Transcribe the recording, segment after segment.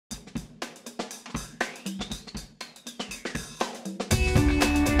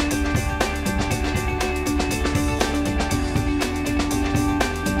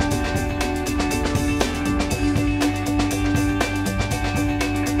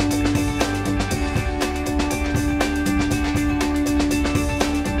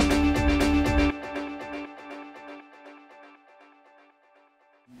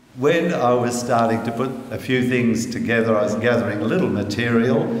then I was starting to put a few things together. I was gathering a little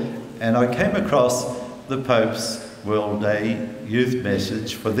material, and I came across the Pope's World Day Youth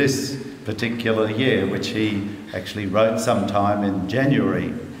Message for this particular year, which he actually wrote sometime in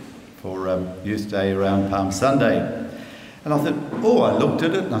January for Youth Day around Palm Sunday. And I thought, oh, I looked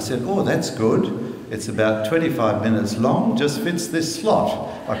at it and I said, oh, that's good. It's about 25 minutes long, just fits this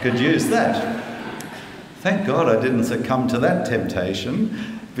slot. I could use that. Thank God I didn't succumb to that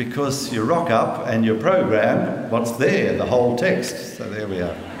temptation, because you rock up and you program what's there, the whole text. So there we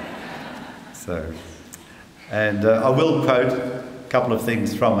are. And I will quote a couple of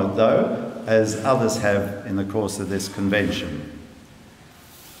things from it, though, as others have in the course of this convention.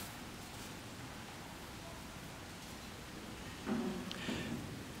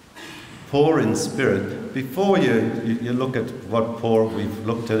 Poor in spirit. Before you look at what poor, we've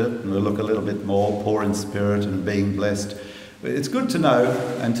looked at it, and we'll look a little bit more, poor in spirit and being blessed. It's good to know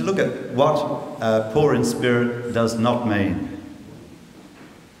and to look at what poor in spirit does not mean.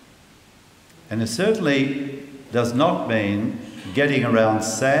 And it certainly does not mean getting around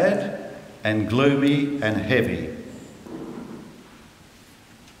sad and gloomy and heavy.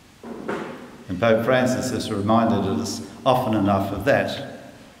 And Pope Francis has reminded us often enough of that.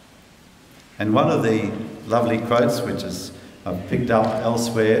 And one of the lovely quotes, which I've picked up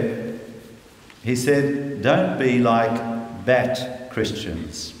elsewhere, he said, "Don't be like bat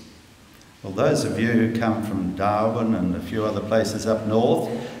Christians." Well, those of you who come from Darwin and a few other places up north,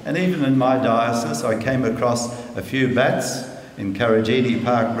 and even in my diocese, I came across a few bats in Bianchini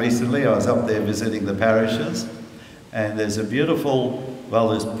Park recently. I was up there visiting the parishes, and there's a beautiful, well,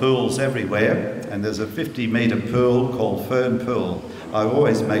 there's pools everywhere, and there's a 50-metre pool called Fern Pool. I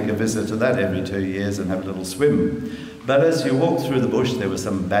always make a visit to that every 2 years and have a little swim. But as you walk through the bush, there were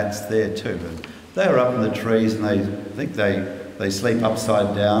some bats there too. And they were up in the trees, and I think they sleep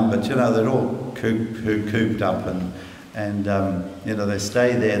upside down, but you know, they're all cooped up, and you know, they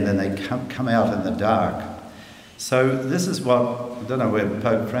stay there and then they come out in the dark. So this is what, I don't know where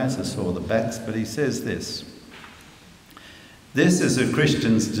Pope Francis saw the bats, but he says this: "This is a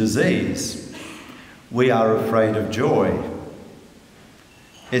Christian's disease. We are afraid of joy.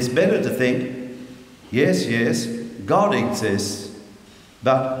 It's better to think, yes, yes, God exists,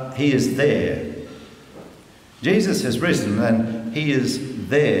 but he is there. Jesus has risen and he is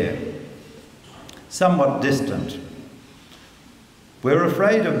there, somewhat distant. We're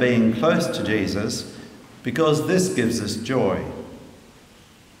afraid of being close to Jesus because this gives us joy.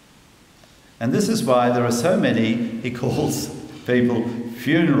 And this is why there are so many," he calls people,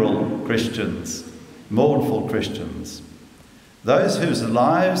 funeral Christians, mournful Christians. Those whose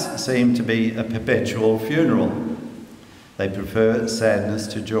lives seem to be a perpetual funeral. They prefer sadness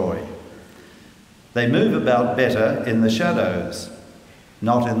to joy. They move about better in the shadows,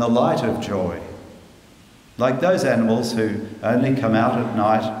 not in the light of joy. Like those animals who only come out at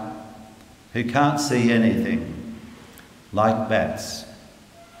night, who can't see anything, like bats."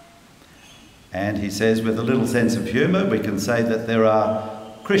 And he says, with a little sense of humour, we can say that there are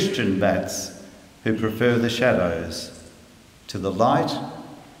Christian bats who prefer the shadows to the light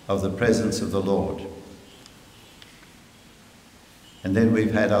of the presence of the Lord. And then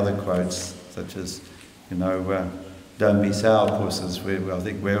we've had other quotes, such as, you know, "Don't be sourpusses." I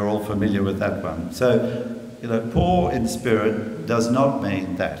think we're all familiar with that one. So, you know, poor in spirit does not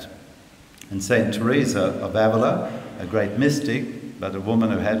mean that. And St. Teresa of Avila, a great mystic, but a woman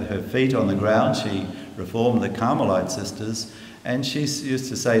who had her feet on the ground, she reformed the Carmelite sisters, and she used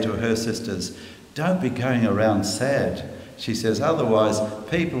to say to her sisters, "Don't be going around sad." She says, "Otherwise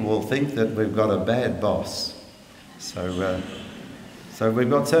people will think that we've got a bad boss." So we've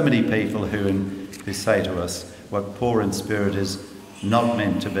got so many people who say to us what poor in spirit is not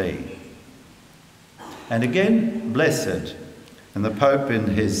meant to be. And again, blessed. And the Pope in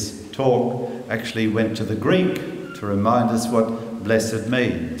his talk actually went to the Greek to remind us what blessed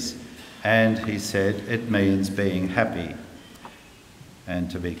means. And he said it means being happy.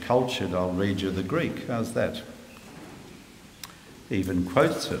 And to be cultured, I'll read you the Greek. How's that? Even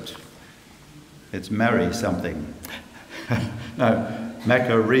quotes it. It's marry something. No,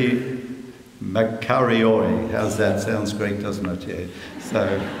 makarioi. How's that? Sounds Greek, doesn't it? Yeah.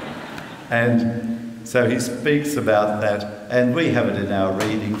 So he speaks about that, and we have it in our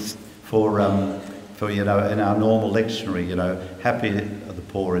readings for you know, in our normal lectionary. You know, happy are the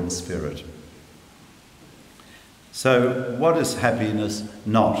poor in spirit. So, what is happiness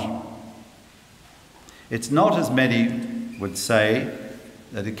not? It's not, as many would say,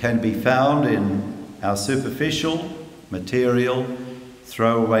 that it can be found in our superficial, material,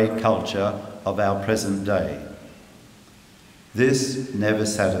 throwaway culture of our present day. This never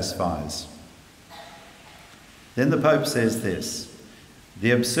satisfies. Then the Pope says this: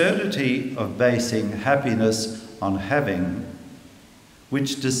 the absurdity of basing happiness on having,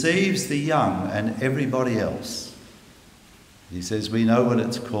 which deceives the young and everybody else. He says we know what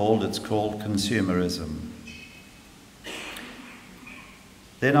it's called consumerism.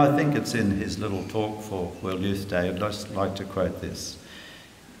 Then I think it's in his little talk for World Youth Day, I'd just like to quote this.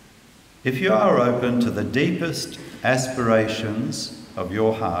 If you are open to the deepest aspirations of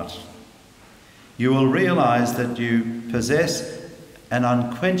your heart, you will realise that you possess an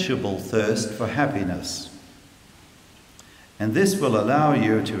unquenchable thirst for happiness. And this will allow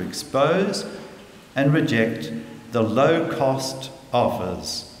you to expose and reject the low-cost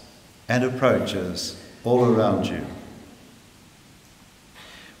offers and approaches all around you.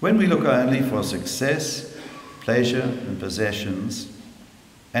 When we look only for success, pleasure and possessions,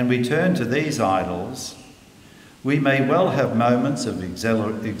 and we turn to these idols, we may well have moments of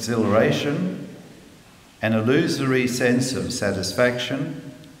exhilaration, an illusory sense of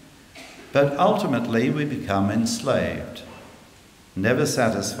satisfaction, but ultimately we become enslaved, never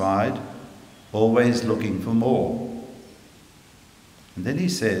satisfied, always looking for more. And then he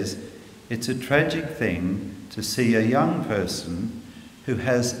says, it's a tragic thing to see a young person who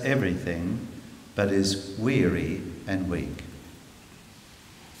has everything but is weary and weak.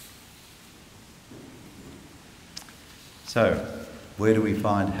 So, where do we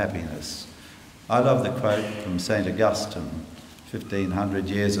find happiness? I love the quote from St. Augustine, 1500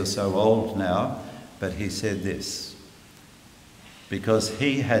 years or so old now, but he said this: because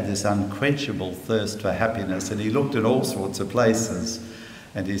he had this unquenchable thirst for happiness, and he looked at all sorts of places,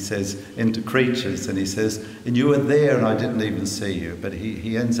 and he says, into creatures, and he says, and you were there and I didn't even see you. But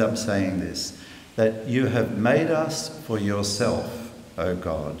he ends up saying this, that you have made us for yourself, O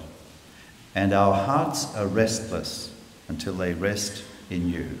God, and our hearts are restless until they rest in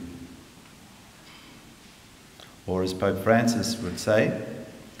you. Or as Pope Francis would say,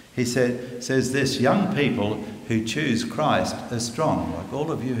 he says this: young people who choose Christ are strong. Like all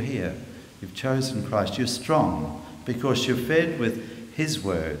of you here, you've chosen Christ. You're strong because you're fed with his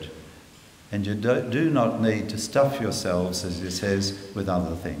word, and you do not need to stuff yourselves, as he says, with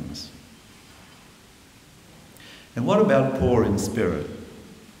other things. And what about poor in spirit?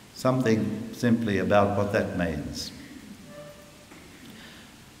 Something simply about what that means.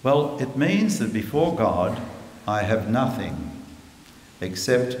 Well, it means that before God, I have nothing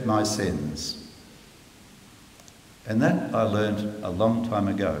except my sins. And that I learned a long time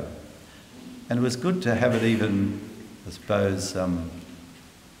ago. And it was good to have it even, I suppose,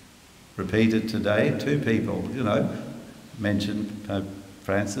 repeated today. Two people, mentioned Pope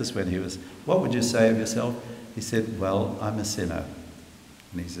Francis when he was, what would you say of yourself? He said, well, I'm a sinner.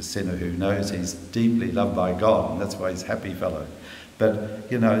 And he's a sinner who knows he's deeply loved by God, and that's why he's a happy fellow. But,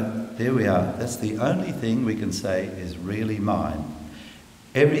 there we are. That's the only thing we can say is really mine.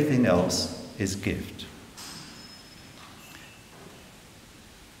 Everything else is gift.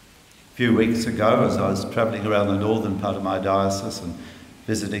 A few weeks ago, as I was travelling around the northern part of my diocese and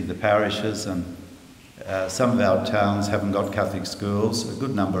visiting the parishes, and some of our towns haven't got Catholic schools. A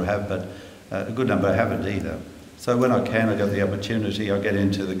good number have, but a good number haven't either. So when I can, I get the opportunity, I get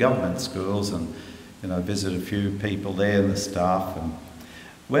into the government schools and visit a few people there and the staff. And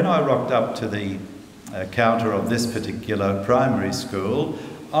when I rocked up to the counter of this particular primary school,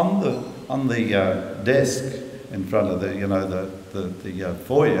 on the desk in front of the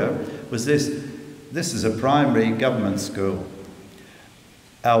foyer was this. This is a primary government school.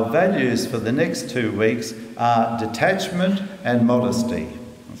 Our values for the next 2 weeks are detachment and modesty.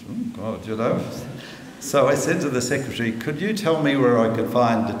 I said, oh God, So I said to the secretary, could you tell me where I could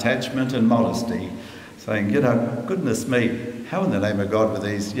find detachment and modesty? Saying, goodness me, how in the name of God would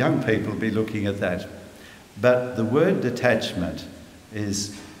these young people be looking at that? But the word detachment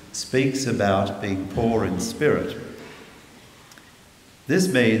speaks about being poor in spirit. This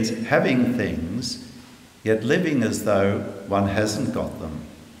means having things, yet living as though one hasn't got them.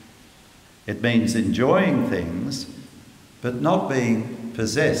 It means enjoying things, but not being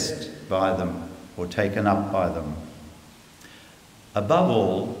possessed by them or taken up by them. Above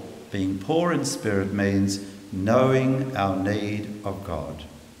all, being poor in spirit means knowing our need of God.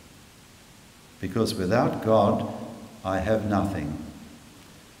 Because without God, I have nothing.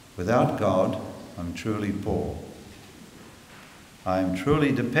 Without God, I'm truly poor. I am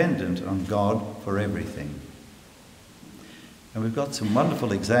truly dependent on God for everything. And we've got some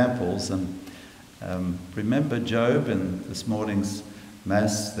wonderful examples. And remember Job in this morning's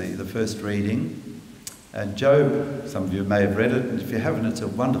Mass, the first reading. And Job, some of you may have read it, and if you haven't, it's a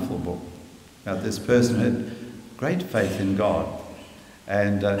wonderful book about this person who had great faith in God.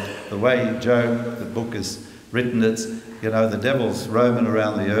 And the way Job, the book is written, it's, the devil's roaming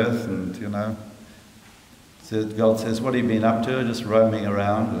around the earth, and, so God says, what have you been up to? Just roaming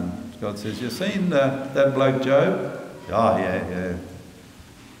around. And God says, you seen that bloke Job? Oh, yeah.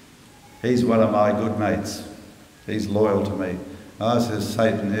 He's one of my good mates. He's loyal to me. Oh, says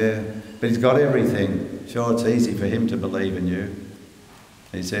Satan, yeah. But he's got everything. Sure, it's easy for him to believe in you.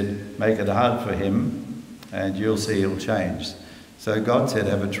 He said, make it hard for him, and you'll see he'll change. So God said,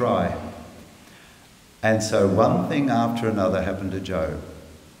 have a try. And so one thing after another happened to Job.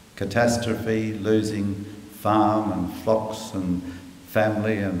 Catastrophe, losing farm and flocks and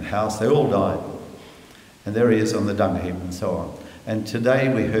family and house, they all died. And there he is on the dung heap and so on. And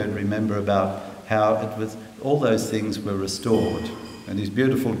today we heard, remember, about how it was, all those things were restored. And his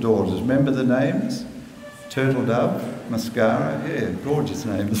beautiful daughters, remember the names? Turtle Dove, Mascara, yeah, gorgeous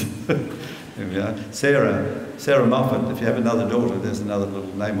names. There we are. Sarah Moffat, if you have another daughter, there's another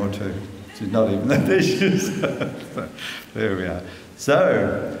little name or two. She's not even there she is. There we are.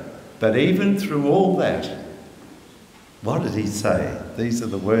 So, but even through all that, what did he say? These are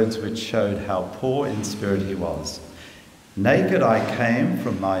the words which showed how poor in spirit he was. Naked I came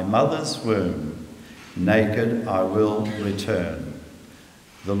from my mother's womb, naked I will return.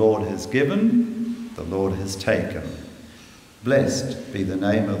 The Lord has given, the Lord has taken. Blessed be the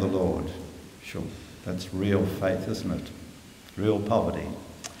name of the Lord. Sure, that's real faith, isn't it? Real poverty.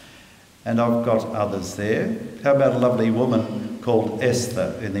 And I've got others there. How about a lovely woman called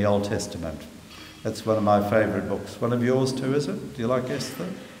Esther in the Old Testament? That's one of my favourite books. One of yours too, is it? Do you like Esther?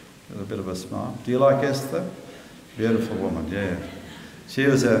 Got a bit of a smile. Do you like Esther? Beautiful woman, yeah. She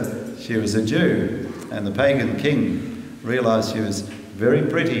was a Jew, and the pagan king realised she was very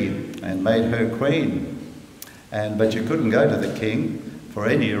pretty and made her queen. But you couldn't go to the king for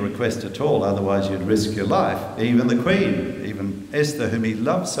any request at all, otherwise you'd risk your life. Even the queen, even Esther, whom he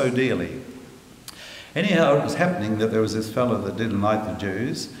loved so dearly. Anyhow, it was happening that there was this fellow that didn't like the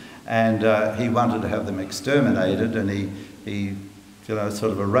Jews, and he wanted to have them exterminated, and he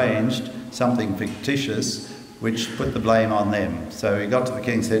sort of arranged something fictitious which put the blame on them. So he got to the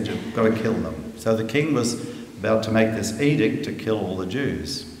king and said, you've got to kill them. So the king was about to make this edict to kill all the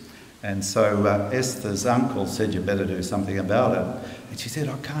Jews. And so Esther's uncle said, you better do something about it. And she said,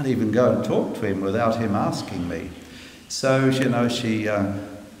 I can't even go and talk to him without him asking me. So, she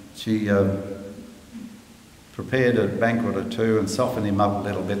prepared a banquet or two and softened him up a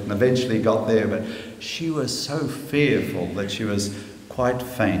little bit, and eventually got there. But she was so fearful that she was quite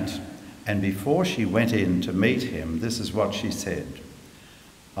faint. And before she went in to meet him, this is what she said: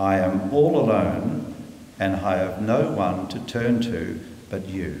 I am all alone, and I have no one to turn to but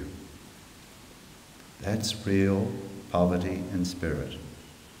you. That's real poverty in spirit.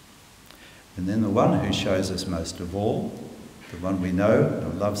 And then the one who shows us most of all, the one we know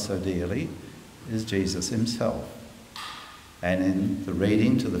and love so dearly, is Jesus himself. And in the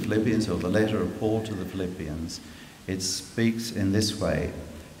reading to the Philippians, or the letter of Paul to the Philippians, it speaks in this way: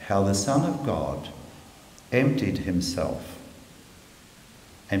 how the Son of God emptied himself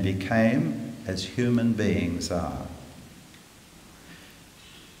and became as human beings are.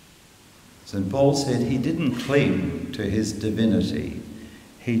 St. Paul said he didn't cling to his divinity.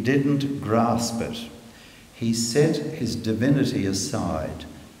 He didn't grasp it. He set his divinity aside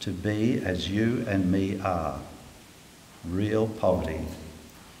to be as you and me are. Real poverty.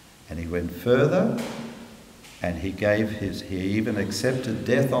 And he went further, and he even accepted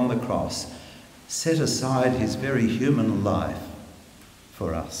death on the cross, set aside his very human life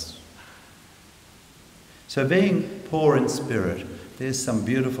for us. So being poor in spirit, there's some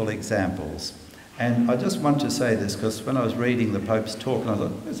beautiful examples. And I just want to say this, because when I was reading the Pope's talk, I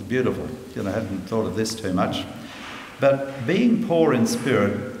thought, it's beautiful. I hadn't thought of this too much. But being poor in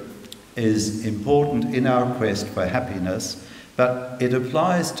spirit is important in our quest for happiness, but it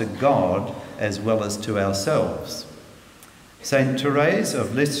applies to God as well as to ourselves. Saint Therese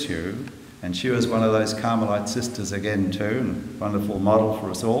of Lisieux, and she was one of those Carmelite sisters again too, and wonderful model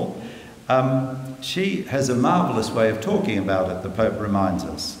for us all, she has a marvellous way of talking about it, the Pope reminds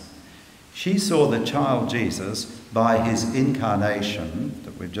us. She saw the child Jesus, by his incarnation,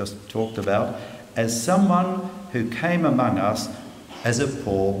 that we've just talked about, as someone who came among us as a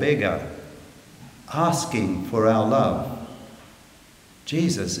poor beggar, asking for our love.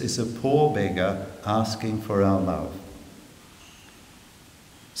 Jesus is a poor beggar asking for our love.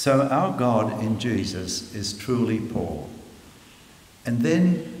 So our God in Jesus is truly poor. And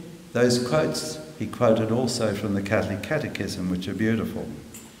then those quotes he quoted also from the Catholic Catechism, which are beautiful.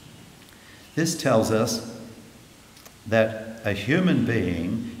 This tells us that a human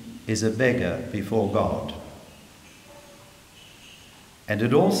being is a beggar before God. And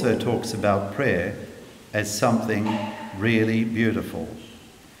it also talks about prayer as something really beautiful.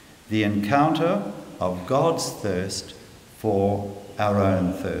 The encounter of God's thirst for our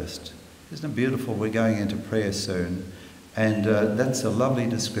own thirst. Isn't it beautiful? We're going into prayer soon, and that's a lovely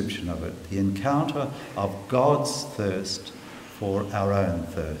description of it. The encounter of God's thirst for our own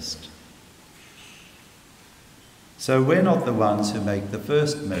thirst. So we're not the ones who make the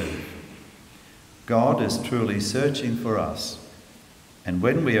first move. God is truly searching for us, and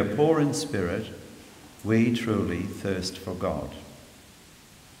when we are poor in spirit, we truly thirst for God.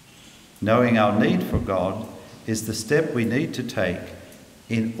 Knowing our need for God is the step we need to take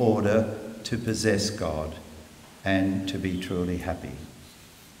in order to possess God and to be truly happy.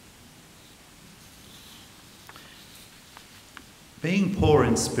 Being poor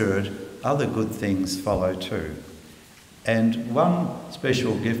in spirit, other good things follow too. And one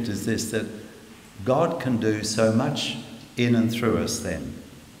special gift is this, that God can do so much in and through us then.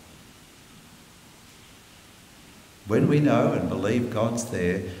 When we know and believe God's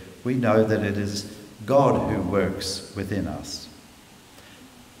there, we know that it is God who works within us.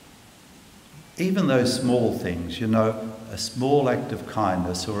 Even those small things, you know, a small act of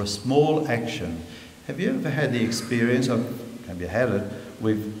kindness or a small action. Have you ever had the experience, or have you had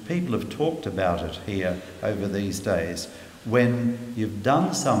it, people have talked about it here over these days, when you've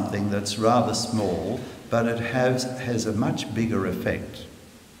done something that's rather small, but it has a much bigger effect.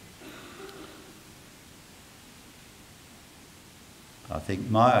 I think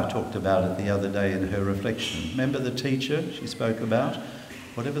Maya talked about it the other day in her reflection. Remember the teacher she spoke about?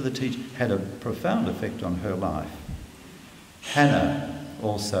 Whatever the teacher had a profound effect on her life. Hannah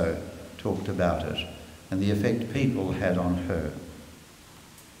also talked about it and the effect people had on her.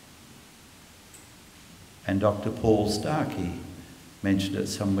 And Dr. Paul Starkey mentioned it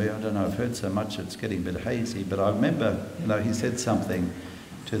somewhere. I don't know, I've heard so much it's getting a bit hazy, but I remember, he said something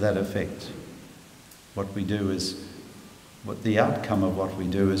to that effect. What we do is, what the outcome of what we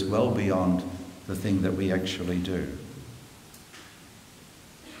do is well beyond the thing that we actually do.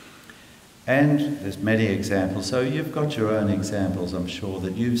 And there's many examples. So you've got your own examples, I'm sure,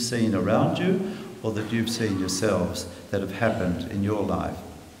 that you've seen around you or that you've seen yourselves that have happened in your life.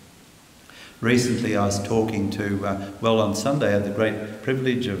 Recently I was talking to, on Sunday I had the great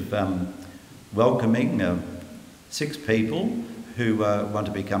privilege of welcoming 6 people who want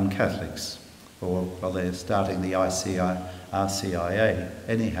to become Catholics. They're starting the RCIA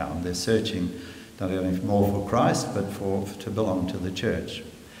anyhow. They're searching not only more for Christ, but to belong to the church.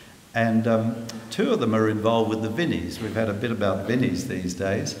 And 2 of them are involved with the Vinnies. We've had a bit about Vinnies these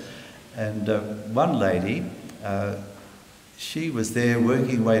days. And one lady, she was there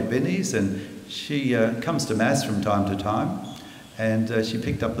working away at Vinnies, and she comes to Mass from time to time. And she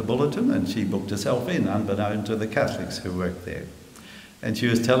picked up the bulletin and she booked herself in, unbeknown to the Catholics who worked there. And she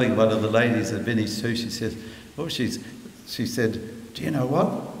was telling one of the ladies at Vinnies too, she said, do you know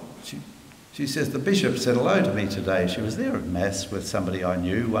what? She says, the bishop said hello to me today. She was there at Mass with somebody I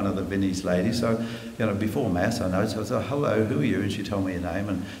knew, one of the Vinnies ladies. So, before Mass I know, so I said, hello, who are you? And she told me her name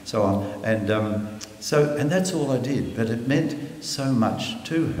and so on. And and that's all I did, but it meant so much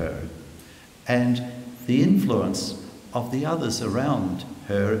to her. And the influence of the others around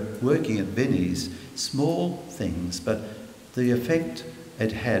her working at Vinnies, small things, but the effect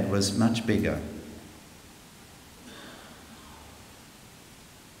it had was much bigger.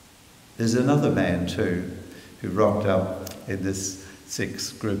 There's another man too who rocked up in this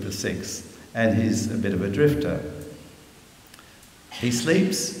group of 6, and he's a bit of a drifter. He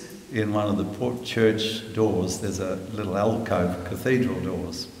sleeps in one of the church doors. There's a little alcove, cathedral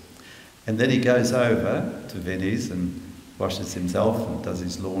doors. And then he goes over to Vinnies and washes himself and does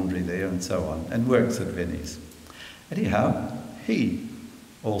his laundry there and so on, and works at Vinnies. Anyhow, he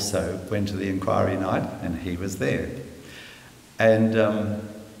also went to the inquiry night and he was there. And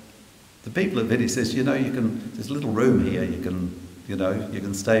the people at Vinnies says, there's a little room here, you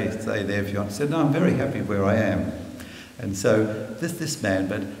can stay there if you want. He said, no, I'm very happy where I am. And so this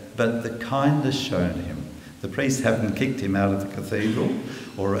man, but the kindness shown him. The priests haven't kicked him out of the cathedral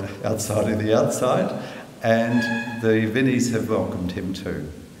or outside of the outside, and the Vinnies have welcomed him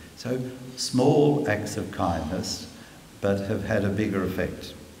too. So small acts of kindness, but have had a bigger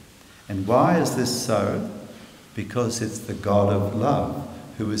effect. And why is this so? Because it's the God of love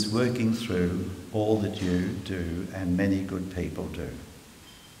who is working through all that you do and many good people do.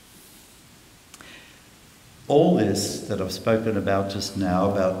 All this that I've spoken about just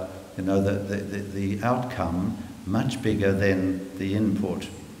now, about the outcome, much bigger than the input.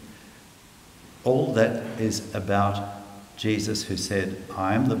 All that is about Jesus who said,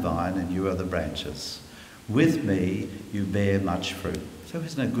 I am the vine and you are the branches. With me you bear much fruit. So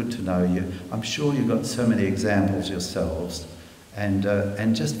isn't it good to know you? I'm sure you've got so many examples yourselves. And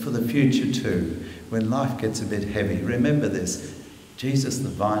just for the future too, when life gets a bit heavy, remember this. Jesus the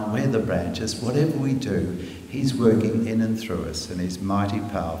vine, we're the branches. Whatever we do, he's working in and through us, and he's mighty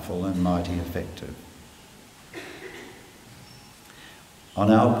powerful and mighty effective. On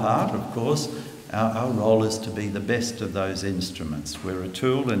our part, of course, our role is to be the best of those instruments. We're a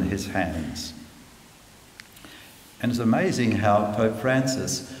tool in his hands. And it's amazing how Pope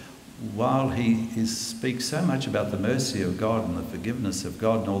Francis, while he speaks so much about the mercy of God and the forgiveness of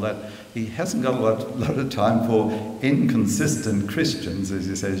God and all that, he hasn't got a lot of time for inconsistent Christians, as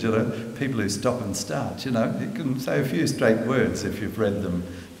he says, people who stop and start. You can say a few straight words if you've read them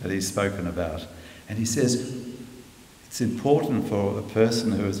that he's spoken about. And he says it's important for a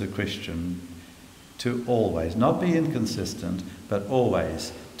person who is a Christian to always, not be inconsistent, but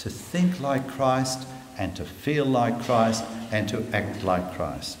always to think like Christ and to feel like Christ and to act like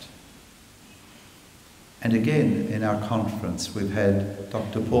Christ. And again, in our conference, we've had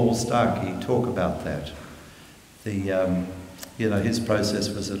Dr. Paul Starkey talk about that. His process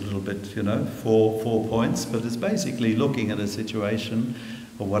was a little bit, four points, but it's basically looking at a situation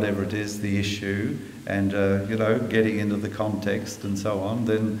or whatever it is, the issue, and, getting into the context and so on.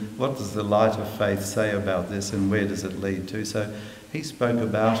 Then what does the light of faith say about this and where does it lead to? So he spoke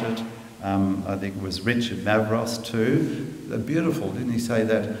about it. I think it was Richard Mavros too. Beautiful, didn't he say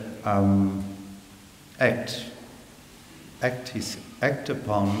that?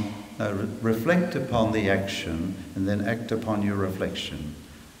 Reflect upon the action and then act upon your reflection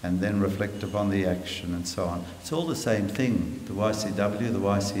and then reflect upon the action and so on. It's all the same thing. The YCW, the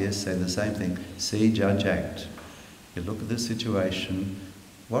YCS say the same thing. See, judge, act. You look at the situation.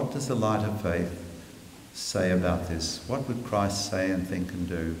 What does the light of faith say about this? What would Christ say and think and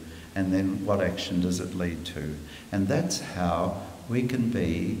do? And then what action does it lead to? And that's how we can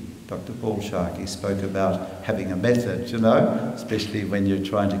be. Dr. Paul Sharkey spoke about having a method, especially when you're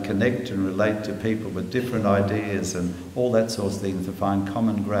trying to connect and relate to people with different ideas and all that sort of thing to find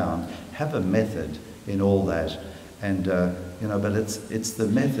common ground. Have a method in all that. And, but it's the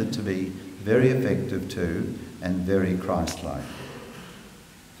method to be very effective too and very Christ-like.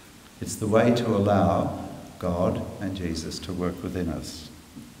 It's the way to allow God and Jesus to work within us.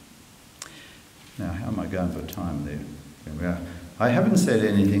 Now, how am I going for time there? There we are. I haven't said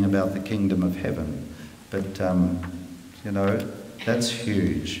anything about the kingdom of heaven, but, that's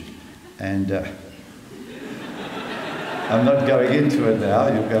huge. And I'm not going into it now,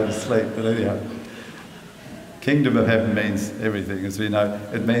 you'll go to sleep, but anyhow. Kingdom of heaven means everything, as we know.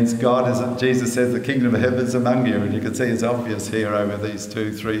 It means Jesus says the kingdom of heaven is among you, and you can see it's obvious here over these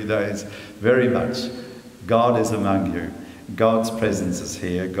 2-3 days, very much. God is among you. God's presence is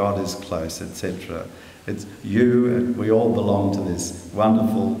here, God is close, etc. It's you and we all belong to this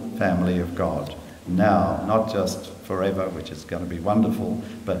wonderful family of God. Now, not just forever, which is going to be wonderful,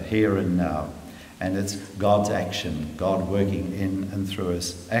 but here and now. And it's God's action, God working in and through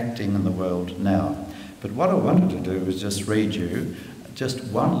us, acting in the world now. But what I wanted to do was just read you just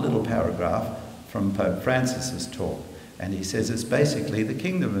one little paragraph from Pope Francis's talk. And he says it's basically the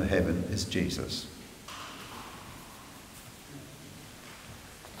kingdom of heaven is Jesus.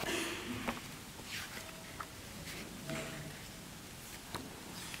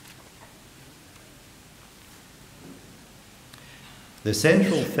 The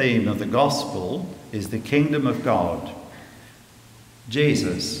central theme of the gospel is the kingdom of God.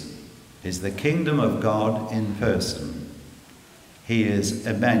 Jesus is the kingdom of God in person. He is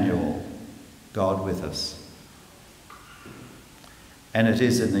Emmanuel, God with us. And it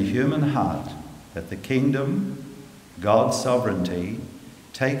is in the human heart that the kingdom, God's sovereignty,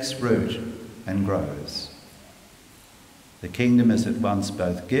 takes root and grows. The kingdom is at once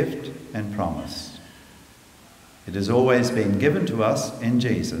both gift and promise. It has always been given to us in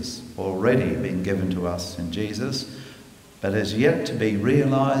Jesus, already been given to us in Jesus, but is yet to be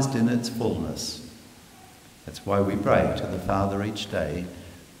realised in its fullness. That's why we pray to the Father each day,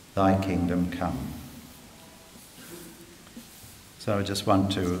 thy kingdom come. So I just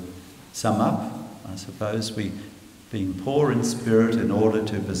want to sum up, I suppose, being poor in spirit in order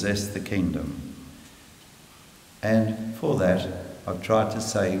to possess the kingdom. And for that, I've tried to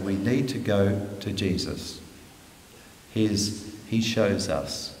say we need to go to Jesus. He shows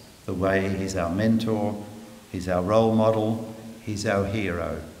us the way. He's our mentor, he's our role model, he's our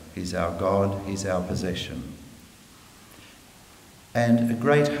hero, he's our God, he's our possession. And a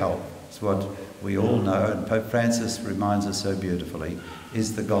great help, is what we all know, and Pope Francis reminds us so beautifully,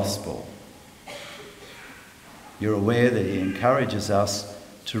 is the gospel. You're aware that he encourages us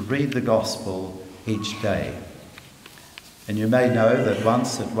to read the gospel each day. And you may know that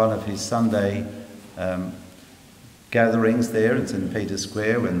once at one of his Sunday gatherings there in St. Peter's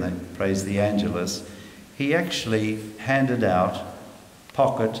Square, when they praised the Angelus, he actually handed out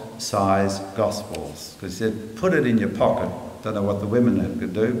pocket-sized Gospels. Because he said, put it in your pocket. Don't know what the women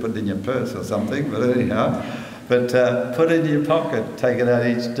could do, put it in your purse or something, but anyhow. But put it in your pocket, take it out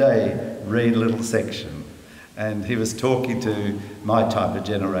each day, read a little section. And he was talking to my type of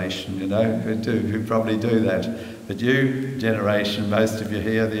generation, you know, who probably do that. But you generation, most of you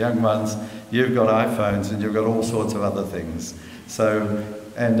here, the young ones, you've got iPhones and you've got all sorts of other things. So,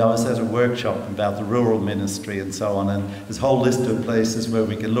 and I was at a workshop about the rural ministry and so on, and there's a whole list of places where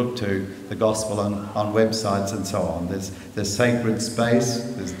we can look to the gospel on websites and so on. There's Sacred Space,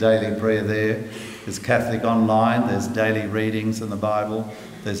 there's daily prayer there, there's Catholic Online, there's daily readings in the Bible,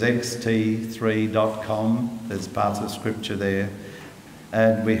 there's xt3.com, there's parts of scripture there.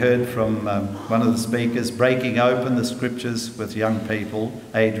 And we heard from one of the speakers, Breaking Open the Scriptures with Young People,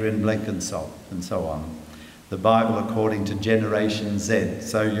 Adrian Blenkinsop, and so on. The Bible according to Generation Z.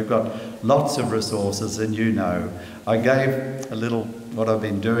 So you've got lots of resources, and you know. I gave a little, what I've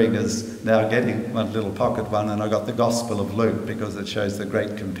been doing is now getting one little pocket one, and I got the Gospel of Luke because it shows the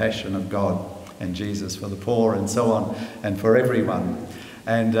great compassion of God and Jesus for the poor and so on, and for everyone.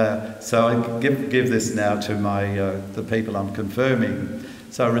 And so I give this now to the people I'm confirming.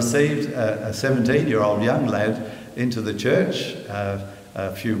 So I received a 17-year-old young lad into the church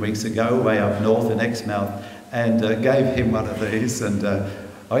a few weeks ago, way up north in Exmouth, and gave him one of these. And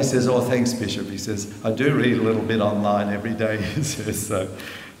he says, "Oh, thanks, Bishop." He says, "I do read a little bit online every day." He says,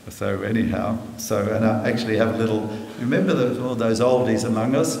 so anyhow, and I actually have a little, remember all those oldies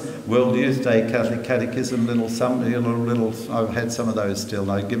among us, World Youth Day, Catholic Catechism, I've had some of those still,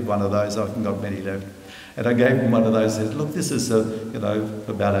 and I give one of those, I haven't got many left. And I gave him one of those, said, "Look, this is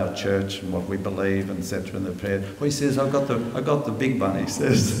about our church and what we believe, etc. in the prayer." Well, he says, I got the big one, he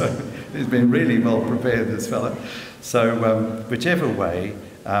says. So he's been really well prepared, this fella. So whichever way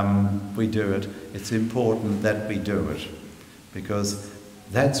we do it, it's important that we do it, because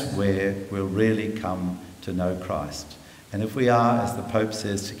that's where we'll really come to know Christ. And if we are, as the Pope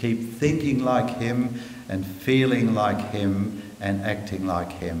says, to keep thinking like him and feeling like him and acting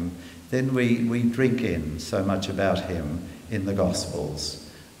like him, then we drink in so much about him in the Gospels.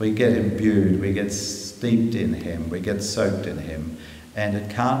 We get imbued, we get steeped in him, we get soaked in him, and it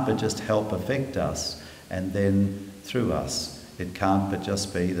can't but just help affect us, and then through us. It can't but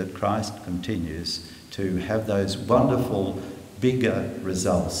just be that Christ continues to have those wonderful, bigger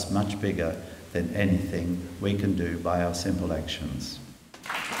results, much bigger than anything we can do by our simple actions.